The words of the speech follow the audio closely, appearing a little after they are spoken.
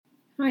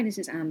Hi, this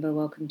is Amber.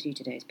 Welcome to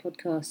today's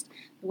podcast.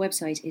 The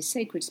website is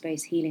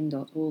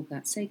sacredspacehealing.org.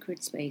 That's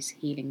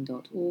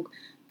sacredspacehealing.org.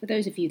 For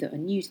those of you that are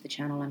new to the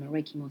channel, I'm a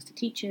Reiki Master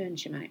teacher and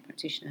shamanic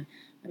practitioner.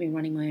 I've been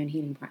running my own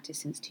healing practice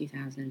since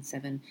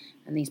 2007,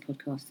 and these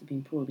podcasts have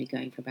been probably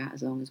going for about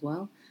as long as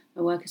well.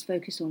 My work is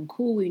focused on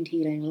core wound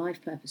healing,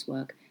 life purpose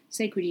work,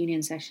 sacred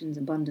union sessions,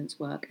 abundance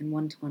work, and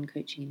one-to-one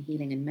coaching and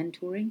healing and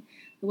mentoring.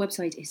 The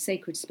website is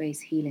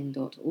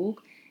sacredspacehealing.org.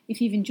 If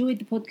you've enjoyed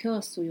the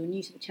podcast or you're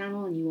new to the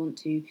channel and you want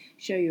to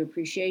show your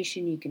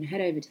appreciation, you can head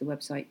over to the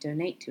website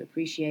Donate to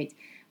Appreciate,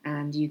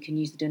 and you can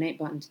use the donate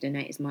button to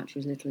donate as much or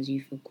as little as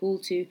you feel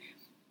called to.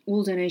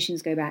 All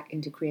donations go back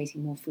into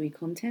creating more free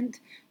content.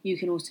 You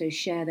can also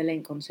share the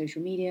link on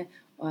social media,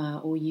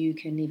 or you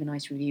can leave a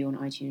nice review on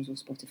iTunes or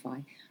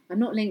Spotify. I'm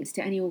not linked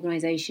to any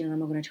organisation. I'm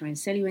not going to try and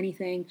sell you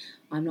anything.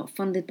 I'm not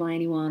funded by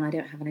anyone. I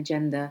don't have an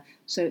agenda.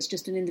 So it's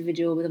just an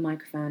individual with a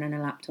microphone and a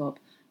laptop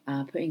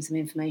putting some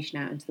information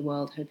out into the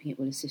world, hoping it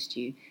will assist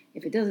you.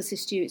 If it does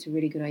assist you, it's a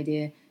really good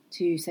idea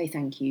to say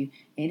thank you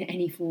in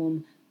any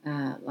form,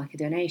 like a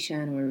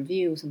donation or a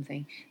review or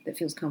something that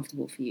feels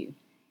comfortable for you.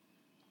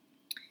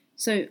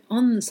 So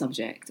on the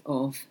subject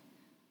of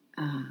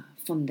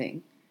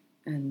funding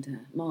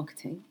and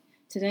marketing,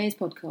 today's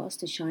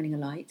podcast is shining a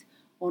light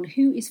on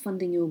who is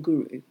funding your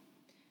guru.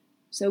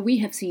 So we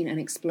have seen an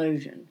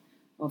explosion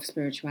of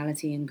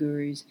spirituality and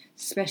gurus,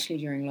 especially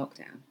during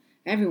lockdown.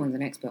 Everyone's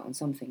an expert on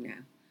something now.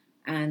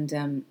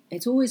 And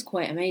it's always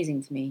quite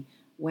amazing to me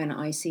when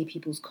I see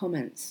people's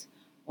comments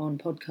on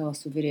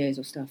podcasts or videos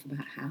or stuff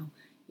about how,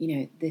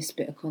 this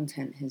bit of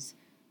content has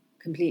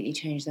completely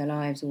changed their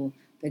lives, or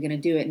they're going to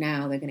do it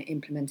now, they're going to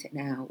implement it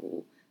now,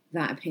 or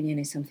that opinion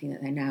is something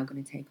that they're now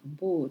going to take on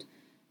board.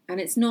 And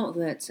it's not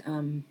that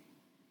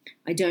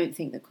I don't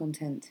think that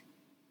content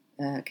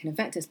can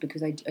affect us,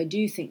 because I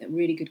do think that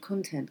really good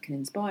content can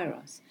inspire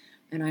us.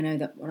 And I know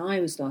that when I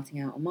was starting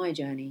out on my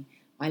journey,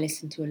 I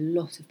listened to a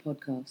lot of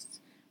podcasts.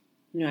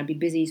 I'd be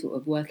busy sort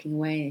of working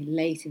away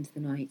late into the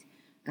night,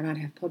 and I'd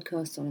have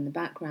podcasts on in the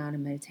background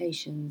and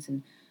meditations,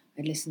 and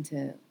I'd listen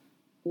to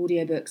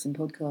audiobooks and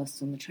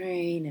podcasts on the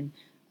train and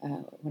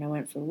when I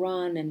went for a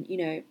run. And,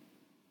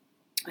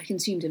 I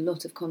consumed a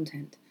lot of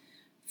content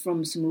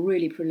from some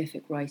really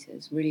prolific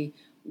writers, really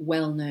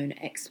well-known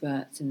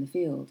experts in the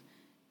field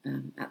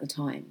at the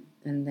time,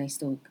 and they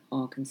still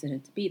are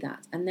considered to be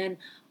that. And then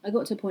I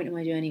got to a point in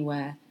my journey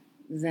where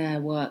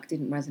their work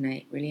didn't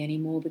resonate really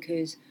anymore,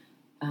 because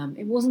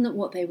it wasn't that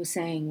what they were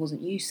saying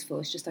wasn't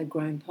useful, it's just I'd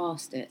grown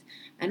past it.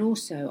 And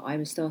also I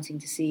was starting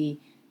to see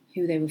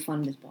who they were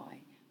funded by,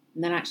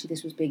 and that actually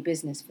this was big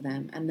business for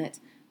them, and that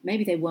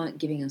maybe they weren't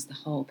giving us the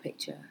whole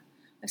picture.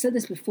 I've said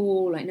this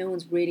before, no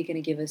one's really going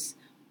to give us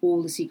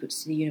all the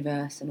secrets to the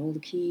universe and all the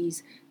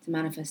keys to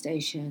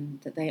manifestation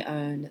that they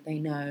own, that they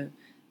know.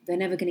 They're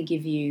never going to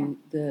give you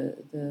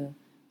the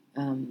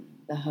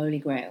Holy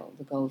Grail,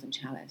 the golden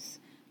chalice.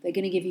 They're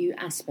going to give you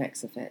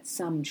aspects of it,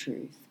 some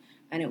truth,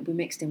 and it will be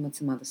mixed in with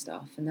some other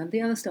stuff. And then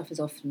the other stuff is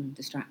often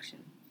distraction.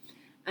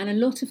 And a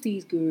lot of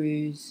these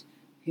gurus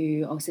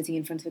who are sitting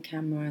in front of a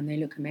camera and they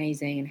look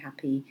amazing and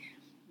happy,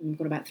 and we've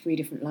got about 3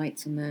 different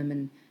lights on them,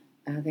 and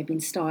they've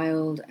been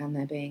styled and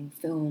they're being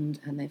filmed,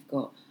 and they've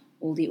got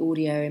all the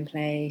audio in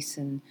place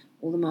and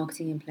all the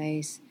marketing in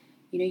place.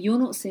 You're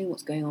not seeing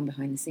what's going on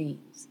behind the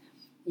scenes.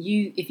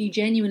 If you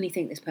genuinely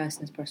think this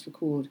person has pressed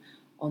record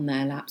on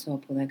their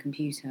laptop or their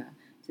computer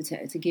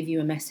to give you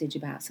a message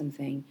about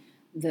something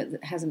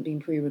that hasn't been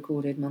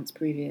pre-recorded months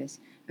previous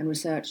and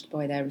researched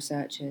by their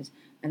researchers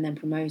and then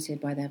promoted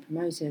by their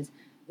promoters,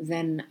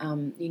 then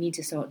you need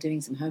to start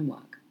doing some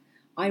homework.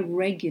 I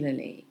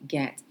regularly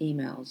get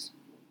emails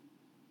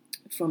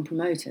from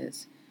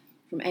promoters,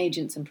 from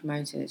agents and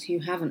promoters who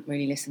haven't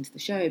really listened to the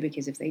show,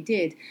 because if they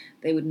did,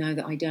 they would know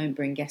that I don't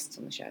bring guests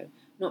on the show.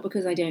 Not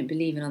because I don't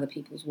believe in other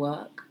people's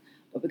work,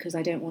 but because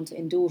I don't want to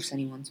endorse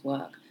anyone's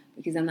work,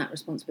 because then that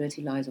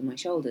responsibility lies on my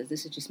shoulders.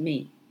 This is just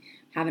me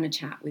having a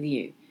chat with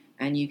you,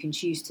 and you can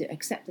choose to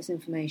accept this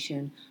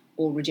information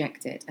or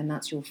reject it, and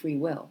that's your free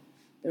will.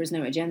 There is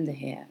no agenda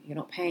here. You're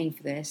not paying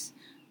for this.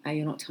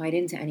 You're not tied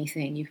into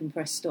anything. You can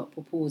press stop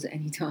or pause at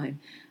any time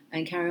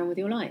and carry on with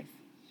your life.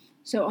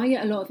 So I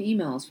get a lot of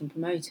emails from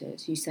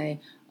promoters who say,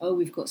 oh,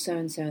 we've got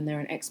so-and-so and they're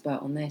an expert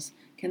on this.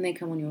 Can they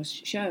come on your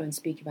show and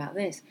speak about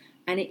this?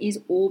 And it is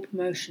all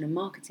promotion and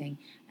marketing.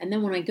 And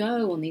then when I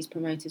go on these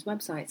promoters'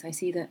 websites, I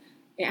see that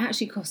it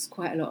actually costs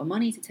quite a lot of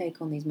money to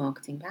take on these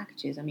marketing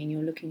packages. I mean,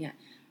 you're looking at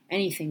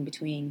anything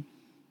between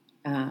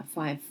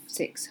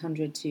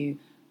 500-600 to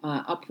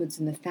upwards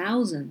in the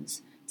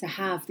thousands to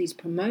have these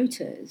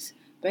promoters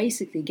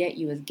basically get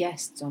you as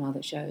guests on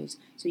other shows,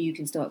 so you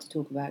can start to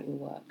talk about your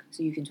work,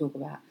 so you can talk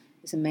about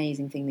this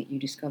amazing thing that you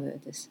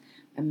discovered, this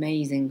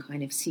amazing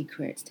kind of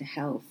secret to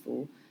health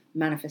or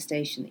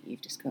manifestation that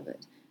you've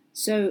discovered.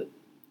 So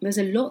there's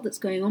a lot that's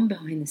going on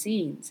behind the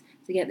scenes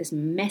to get this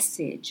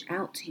message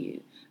out to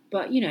you.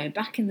 But,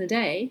 back in the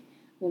day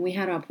when we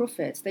had our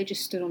prophets, they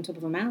just stood on top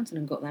of a mountain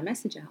and got their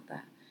message out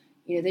there.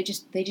 They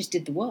just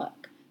did the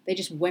work. They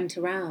just went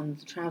around,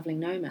 the traveling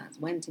nomads,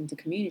 went into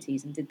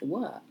communities and did the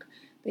work.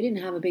 They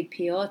didn't have a big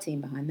PR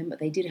team behind them, but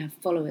they did have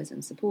followers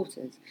and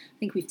supporters. I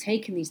think we've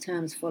taken these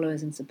terms,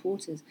 followers and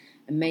supporters,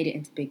 and made it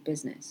into big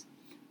business.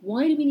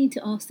 Why do we need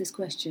to ask this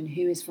question,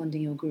 who is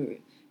funding your guru?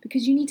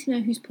 Because you need to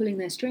know who's pulling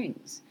their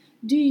strings.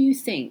 Do you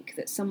think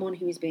that someone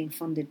who is being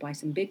funded by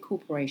some big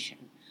corporation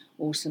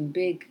or some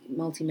big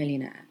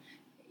multimillionaire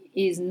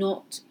is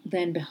not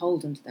then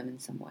beholden to them in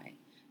some way?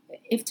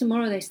 If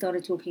tomorrow they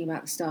started talking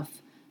about the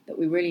stuff that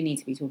we really need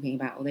to be talking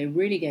about, or they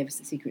really gave us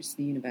the secrets to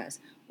the universe,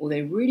 or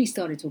they really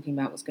started talking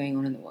about what's going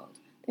on in the world,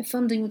 their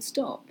funding would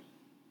stop.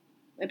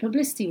 Their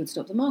publicity would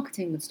stop. The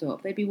marketing would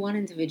stop. They'd be one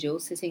individual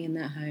sitting in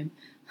their home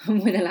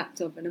with a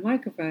laptop and a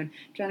microphone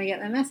trying to get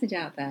their message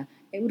out there.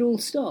 It would all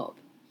stop.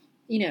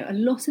 A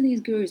lot of these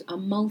gurus are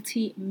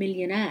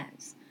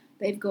multi-millionaires.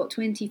 They've got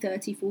 20,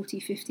 30, 40,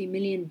 50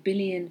 million,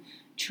 billion,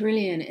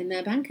 trillion in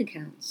their bank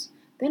accounts.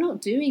 They're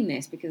not doing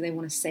this because they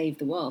want to save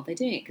the world. They're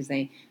doing it because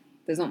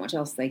there's not much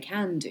else they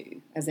can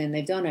do. As in,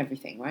 they've done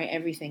everything, right?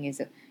 Everything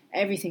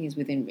is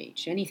within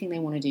reach. Anything they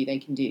want to do, they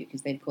can do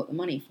because they've got the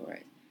money for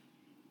it.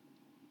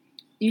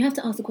 You have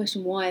to ask the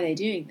question, why are they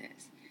doing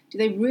this? Do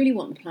they really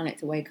want the planet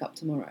to wake up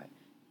tomorrow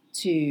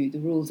to the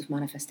rules of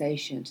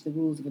manifestation, to the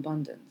rules of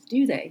abundance?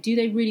 Do they? Do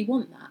they really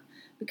want that?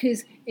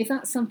 Because if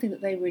that's something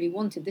that they really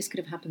wanted, this could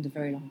have happened a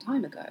very long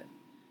time ago,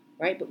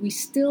 right? But we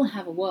still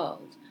have a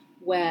world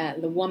where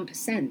the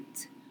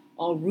 1%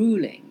 are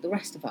ruling the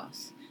rest of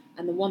us,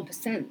 and the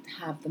 1%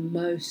 have the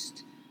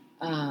most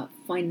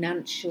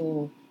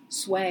financial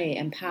sway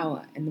and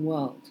power in the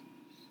world.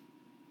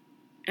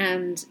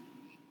 And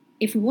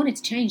if we wanted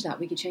to change that,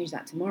 we could change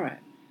that tomorrow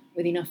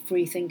with enough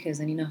free thinkers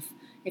and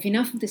if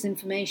enough of this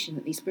information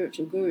that these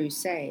spiritual gurus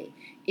say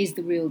is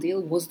the real deal,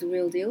 was the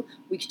real deal,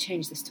 we could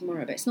change this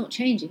tomorrow. But it's not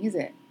changing, is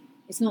it?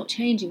 It's not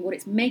changing. What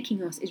it's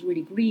making us is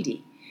really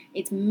greedy.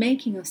 It's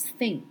making us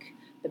think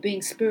that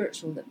being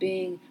spiritual, that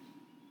being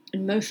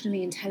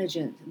emotionally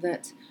intelligent,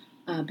 that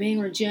being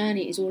on a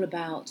journey is all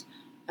about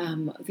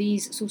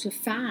these sort of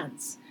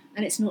fads.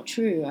 And it's not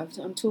true.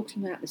 I'm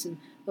talking about this in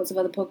lots of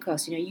other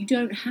podcasts. You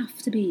don't have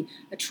to be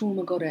a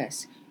trauma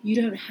goddess. You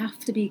don't have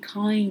to be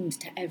kind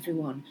to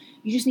everyone.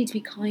 You just need to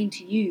be kind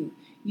to you.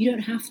 You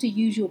don't have to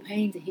use your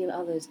pain to heal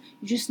others.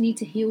 You just need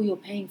to heal your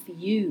pain for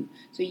you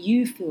so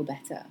you feel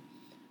better.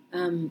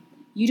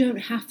 You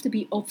don't have to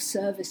be of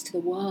service to the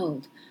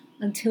world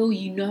until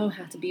you know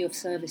how to be of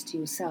service to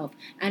yourself.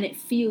 And it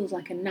feels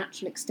like a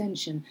natural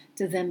extension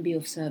to then be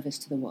of service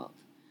to the world.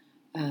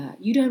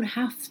 You don't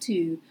have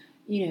to,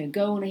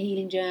 go on a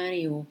healing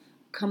journey or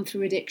come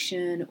through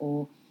addiction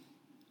or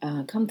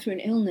come through an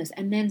illness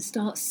and then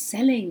start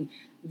selling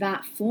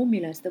that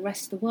formula to the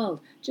rest of the world.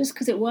 Just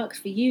because it works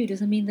for you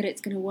doesn't mean that it's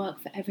going to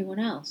work for everyone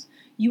else.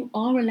 You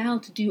are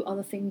allowed to do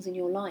other things in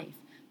your life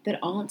that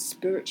aren't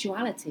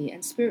spirituality,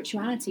 and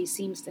spirituality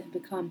seems to have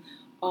become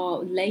our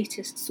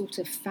latest sort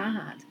of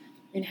fad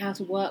in how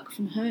to work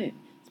from home.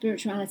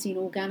 Spirituality and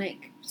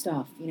organic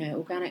stuff,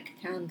 organic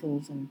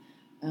candles and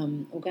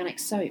organic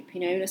soap.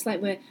 It's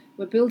like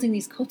we're building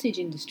these cottage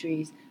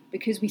industries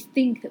because we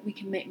think that we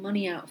can make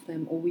money out of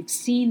them, or we've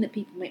seen that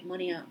people make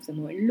money out of them,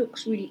 or it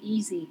looks really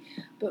easy.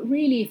 But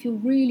really, if you're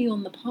really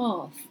on the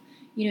path,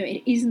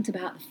 it isn't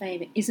about the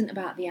fame, it isn't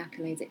about the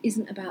accolades, it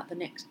isn't about the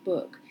next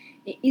book.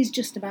 It is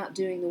just about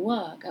doing the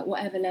work at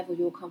whatever level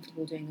you're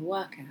comfortable doing the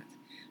work at.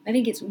 I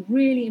think it's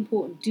really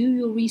important. Do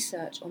your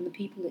research on the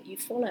people that you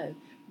follow.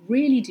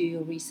 Really do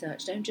your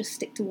research. Don't just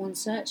stick to one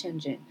search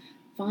engine.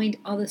 Find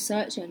other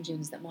search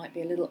engines that might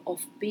be a little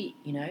offbeat,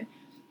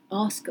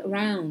 Ask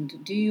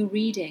around, do your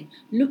reading,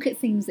 look at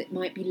things that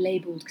might be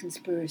labelled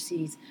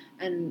conspiracies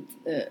and,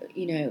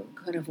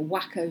 kind of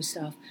wacko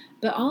stuff.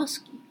 But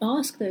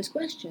ask those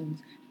questions.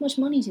 How much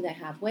money do they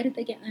have? Where did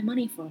they get their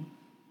money from?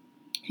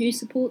 Who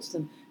supports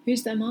them?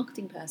 Who's their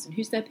marketing person?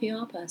 Who's their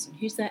PR person?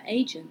 Who's their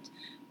agent?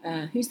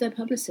 Who's their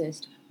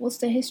publicist? What's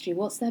their history?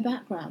 What's their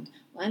background?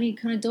 Any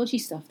kind of dodgy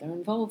stuff they're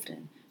involved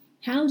in?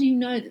 How do you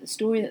know that the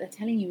story that they're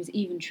telling you is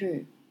even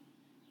true?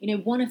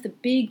 One of the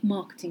big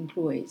marketing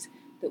ploys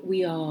that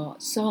we are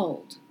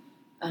sold,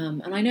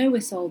 and I know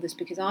we're sold this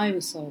because I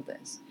was sold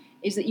this,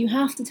 is that you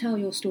have to tell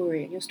your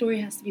story, and your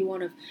story has to be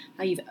one of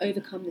how you've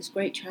overcome this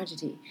great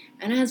tragedy.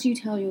 And as you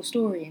tell your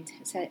story and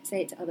say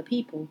it to other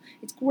people,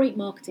 it's great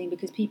marketing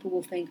because people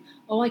will think,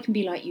 oh, I can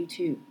be like you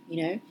too,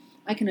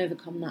 I can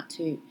overcome that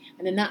too.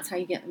 And then that's how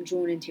you get them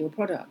drawn into your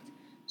product.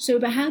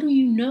 But how do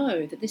you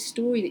know that this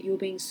story that you're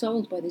being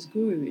sold by this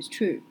guru is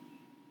true?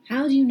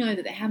 How do you know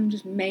that they haven't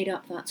just made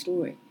up that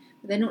story?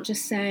 They're not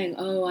just saying,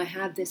 oh, I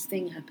had this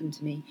thing happen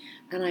to me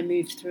and I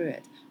moved through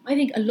it. I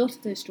think a lot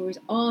of those stories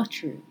are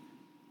true.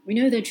 We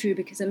know they're true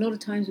because a lot of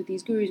times with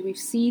these gurus, we've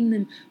seen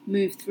them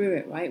move through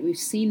it, right? We've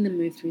seen them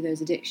move through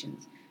those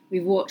addictions.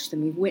 We've watched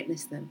them, we've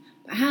witnessed them.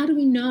 But how do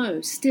we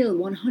know still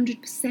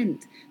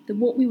 100% that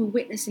what we were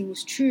witnessing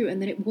was true and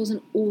that it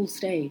wasn't all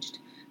staged,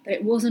 that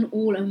it wasn't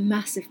all a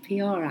massive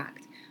PR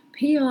act?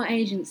 PR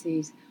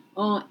agencies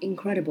are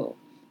incredible.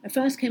 I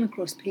first came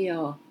across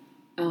PR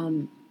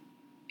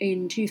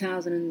in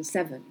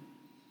 2007,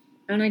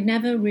 and I'd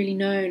never really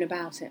known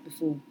about it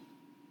before.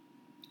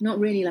 Not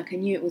really, I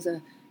knew it was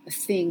a a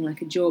thing,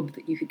 like a job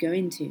that you could go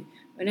into.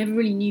 I never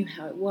really knew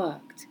how it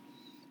worked.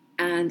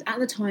 And at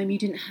the time, you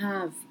didn't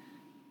have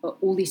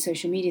all these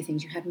social media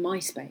things. You had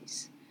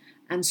MySpace.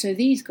 And so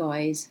these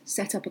guys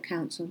set up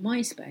accounts on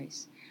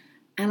MySpace.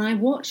 And I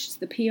watched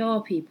the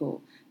PR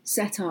people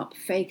set up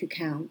fake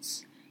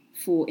accounts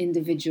for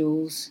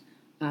individuals,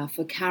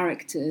 for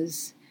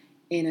characters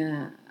in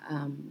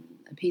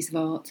a piece of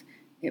art.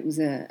 It was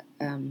a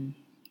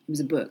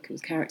book. It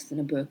was characters in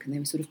a book, and they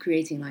were sort of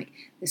creating like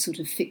this sort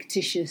of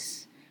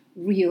fictitious,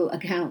 real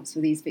accounts for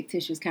these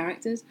fictitious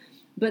characters.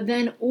 But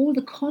then all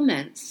the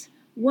comments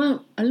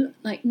weren't,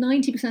 like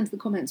 90% of the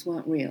comments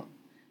weren't real.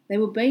 They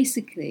were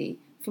basically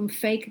from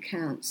fake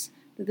accounts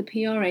that the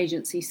PR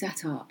agency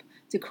set up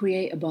to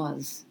create a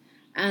buzz.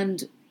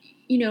 And,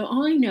 you know,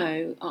 I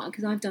know,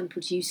 because I've done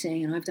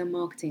producing and I've done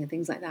marketing and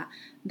things like that,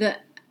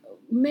 that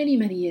many,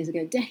 many years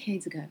ago,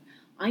 decades ago,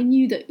 I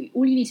knew that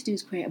all you need to do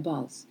is create a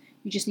buzz.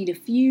 You just need a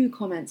few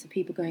comments of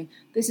people going,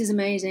 this is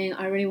amazing,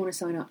 I really want to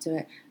sign up to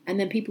it. And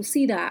then people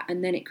see that,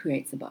 and then it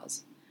creates a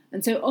buzz.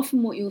 And so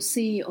often what you'll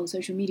see on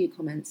social media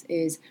comments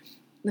is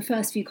the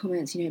first few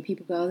comments, you know,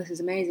 people go, oh, this is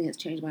amazing, it's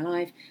changed my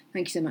life,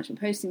 thank you so much for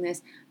posting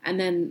this. And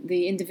then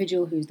the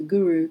individual who's the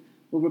guru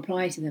will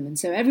reply to them. And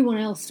so everyone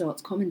else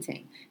starts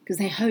commenting because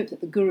they hope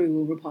that the guru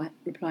will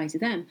reply to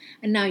them.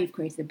 And now you've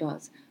created a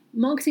buzz.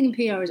 Marketing and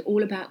PR is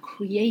all about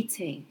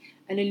creating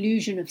an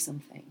illusion of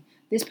something.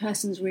 This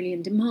person's really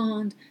in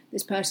demand.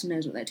 This person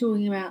knows what they're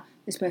talking about.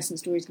 This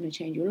person's story is going to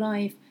change your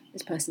life.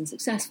 This person's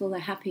successful. They're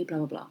happy, blah,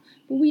 blah, blah.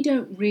 But we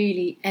don't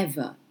really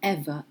ever,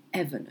 ever,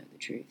 ever know the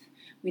truth.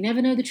 We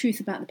never know the truth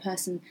about the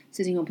person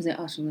sitting opposite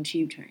us on the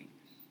tube train.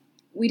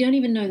 We don't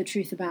even know the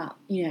truth about,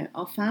 you know,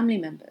 our family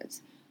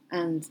members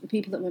and the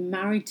people that we're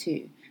married to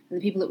and the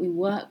people that we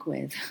work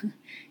with.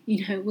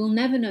 You know, we'll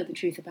never know the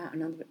truth about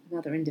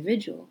another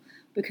individual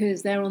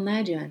because they're on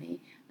their journey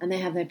and they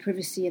have their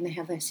privacy and they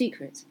have their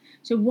secrets.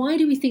 So why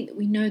do we think that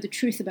we know the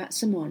truth about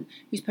someone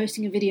who's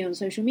posting a video on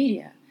social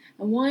media?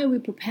 And why are we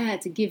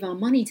prepared to give our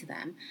money to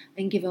them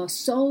and give our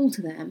soul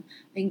to them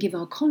and give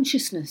our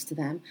consciousness to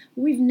them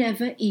when we've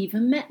never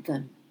even met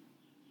them?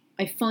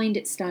 I find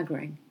it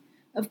staggering.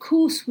 Of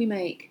course we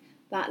make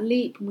that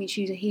leap when we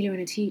choose a healer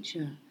and a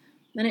teacher.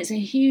 And it's a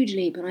huge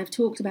leap, and I've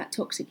talked about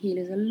toxic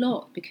healers a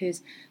lot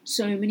because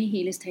so many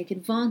healers take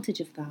advantage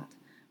of that.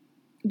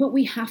 But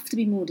we have to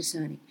be more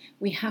discerning.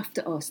 We have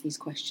to ask these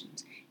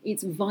questions.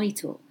 It's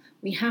vital.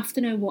 We have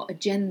to know what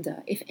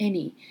agenda, if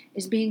any,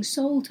 is being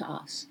sold to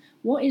us.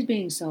 What is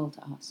being sold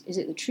to us? Is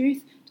it the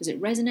truth? Does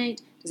it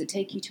resonate? Does it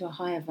take you to a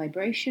higher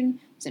vibration?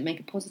 Does it make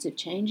a positive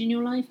change in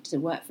your life? Does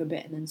it work for a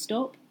bit and then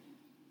stop?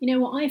 You know,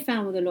 what I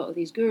found with a lot of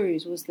these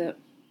gurus was that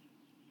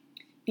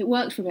it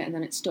worked for a bit and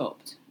then it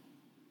stopped.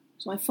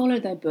 So I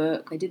followed their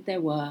book, I did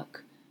their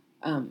work,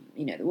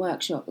 you know, the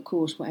workshop, the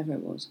course, whatever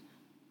it was.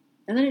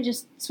 And then it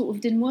just sort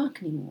of didn't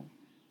work anymore.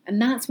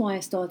 And that's why I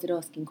started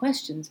asking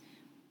questions,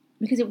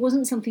 because it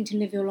wasn't something to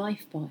live your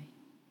life by.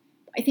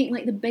 I think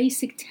like the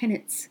basic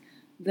tenets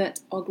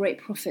that our great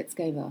prophets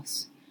gave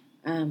us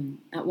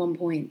at one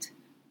point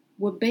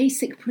were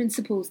basic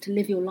principles to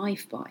live your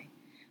life by.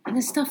 And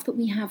the stuff that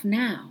we have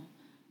now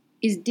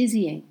is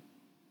dizzying.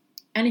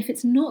 And if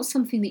it's not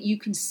something that you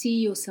can see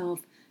yourself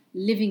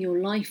living your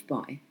life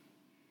by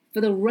for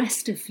the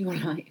rest of your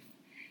life,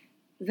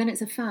 then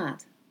it's a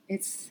fad.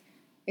 It's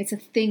a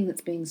thing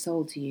that's being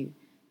sold to you.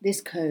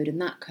 This code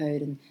and that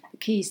code and the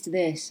keys to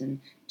this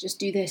and just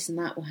do this and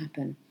that will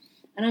happen.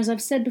 And as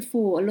I've said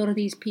before, a lot of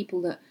these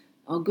people that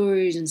are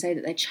gurus and say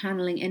that they're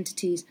channeling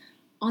entities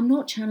are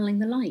not channeling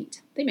the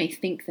light. They may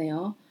think they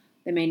are.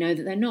 They may know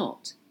that they're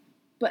not.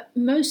 But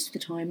most of the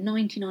time,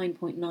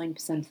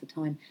 99.9% of the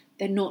time,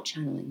 they're not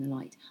channeling the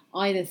light,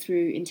 either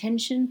through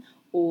intention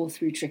or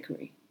through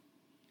trickery.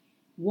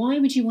 Why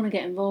would you want to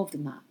get involved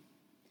in that?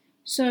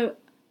 So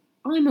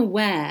I'm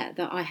aware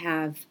that I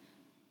have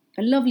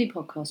a lovely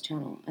podcast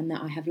channel and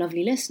that I have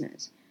lovely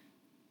listeners.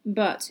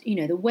 But, you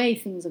know, the way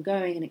things are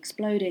going and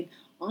exploding,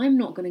 I'm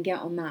not going to get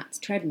on that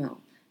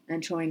treadmill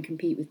and try and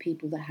compete with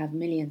people that have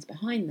millions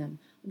behind them.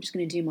 I'm just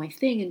going to do my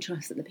thing and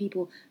trust that the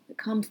people that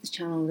come to this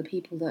channel are the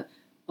people that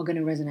are going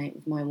to resonate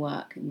with my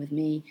work and with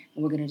me,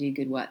 and we're going to do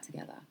good work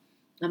together.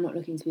 I'm not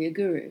looking to be a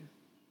guru.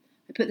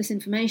 I put this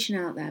information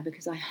out there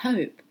because I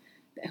hope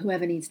that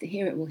whoever needs to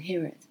hear it will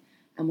hear it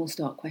and will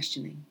start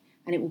questioning,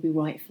 and it will be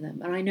right for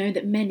them. And I know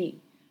that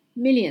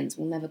millions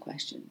will never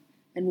question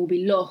and will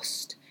be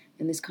lost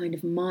in this kind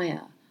of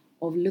mire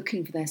of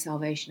looking for their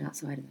salvation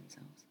outside of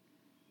themselves.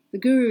 The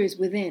guru is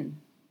within.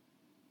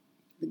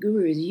 The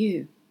guru is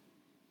you.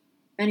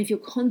 And if you're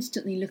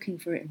constantly looking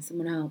for it in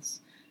someone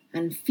else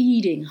and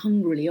feeding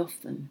hungrily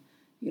off them,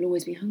 you'll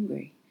always be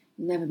hungry.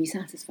 You'll never be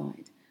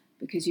satisfied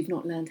because you've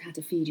not learned how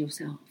to feed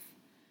yourself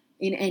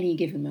in any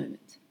given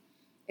moment.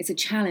 It's a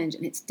challenge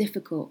and it's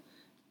difficult.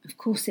 Of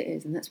course it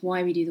is, and that's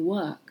why we do the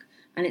work.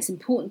 And it's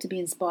important to be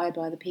inspired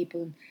by the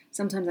people. And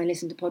sometimes I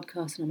listen to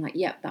podcasts and I'm like,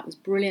 yep, that was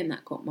brilliant.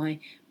 That got my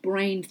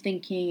brain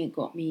thinking. It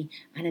got me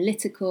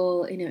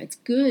analytical. You know, it's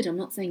good. I'm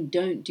not saying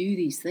don't do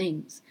these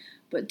things,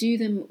 but do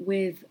them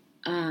with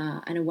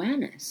an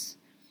awareness.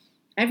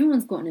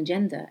 Everyone's got an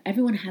agenda.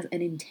 Everyone has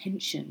an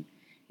intention.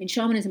 In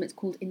shamanism, it's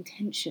called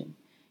intention.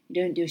 You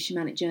don't do a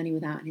shamanic journey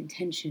without an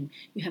intention.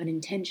 You have an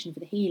intention for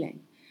the healing.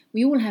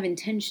 We all have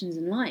intentions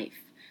in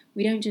life.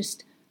 We don't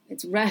just,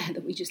 it's rare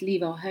that we just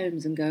leave our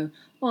homes and go,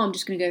 oh, I'm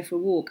just going to go for a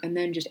walk, and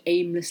then just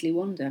aimlessly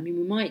wander. I mean,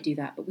 we might do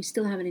that, but we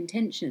still have an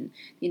intention.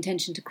 The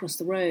intention to cross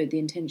the road, the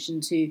intention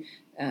to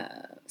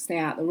stay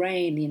out the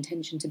rain, the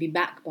intention to be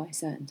back by a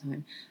certain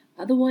time.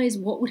 Otherwise,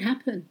 what would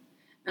happen?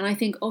 And I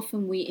think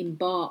often we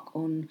embark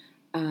on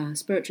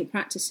spiritual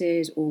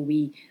practices, or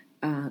we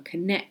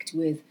connect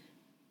with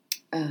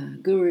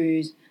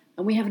gurus,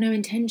 and we have no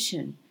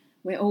intention.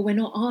 We're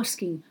not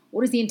asking,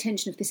 what is the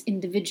intention of this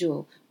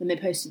individual when they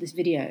posted this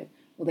video,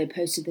 or they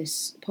posted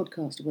this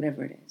podcast, or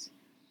whatever it is.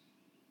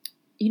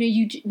 You know,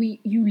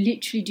 you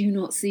literally do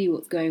not see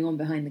what's going on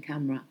behind the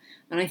camera.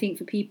 And I think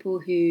for people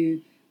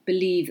who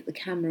believe that the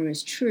camera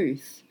is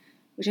truth,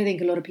 which I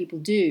think a lot of people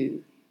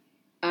do,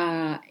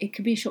 it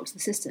could be a shock to the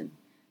system.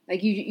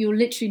 Like you're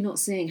literally not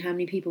seeing how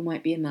many people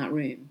might be in that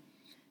room,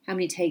 how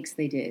many takes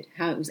they did,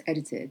 how it was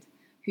edited,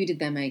 who did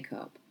their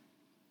makeup,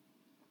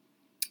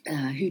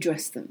 who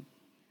dressed them.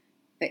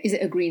 Is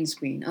it a green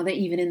screen? Are they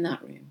even in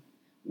that room?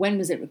 When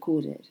was it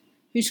recorded?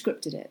 Who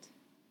scripted it?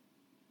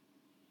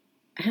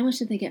 How much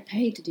did they get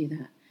paid to do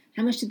that?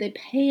 How much did they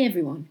pay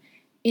everyone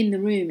in the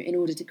room in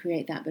order to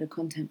create that bit of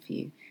content for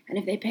you? And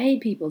if they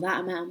paid people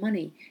that amount of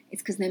money,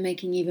 it's because they're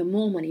making even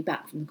more money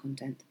back from the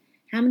content.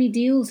 How many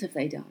deals have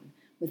they done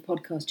with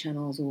podcast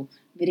channels or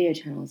video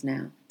channels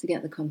now to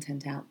get the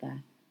content out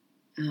there?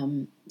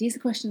 These are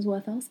questions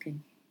worth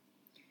asking.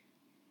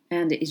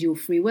 And it is your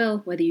free will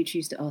whether you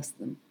choose to ask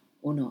them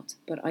or not.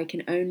 But I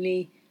can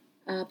only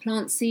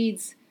plant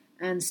seeds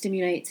and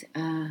stimulate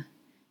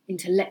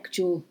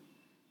intellectual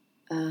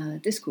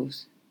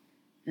discourse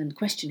and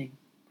questioning.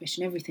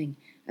 Question everything,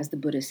 as the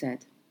Buddha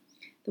said.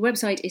 The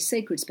website is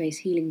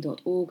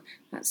sacredspacehealing.org.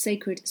 That's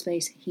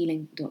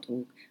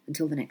sacredspacehealing.org.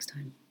 Until the next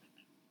time.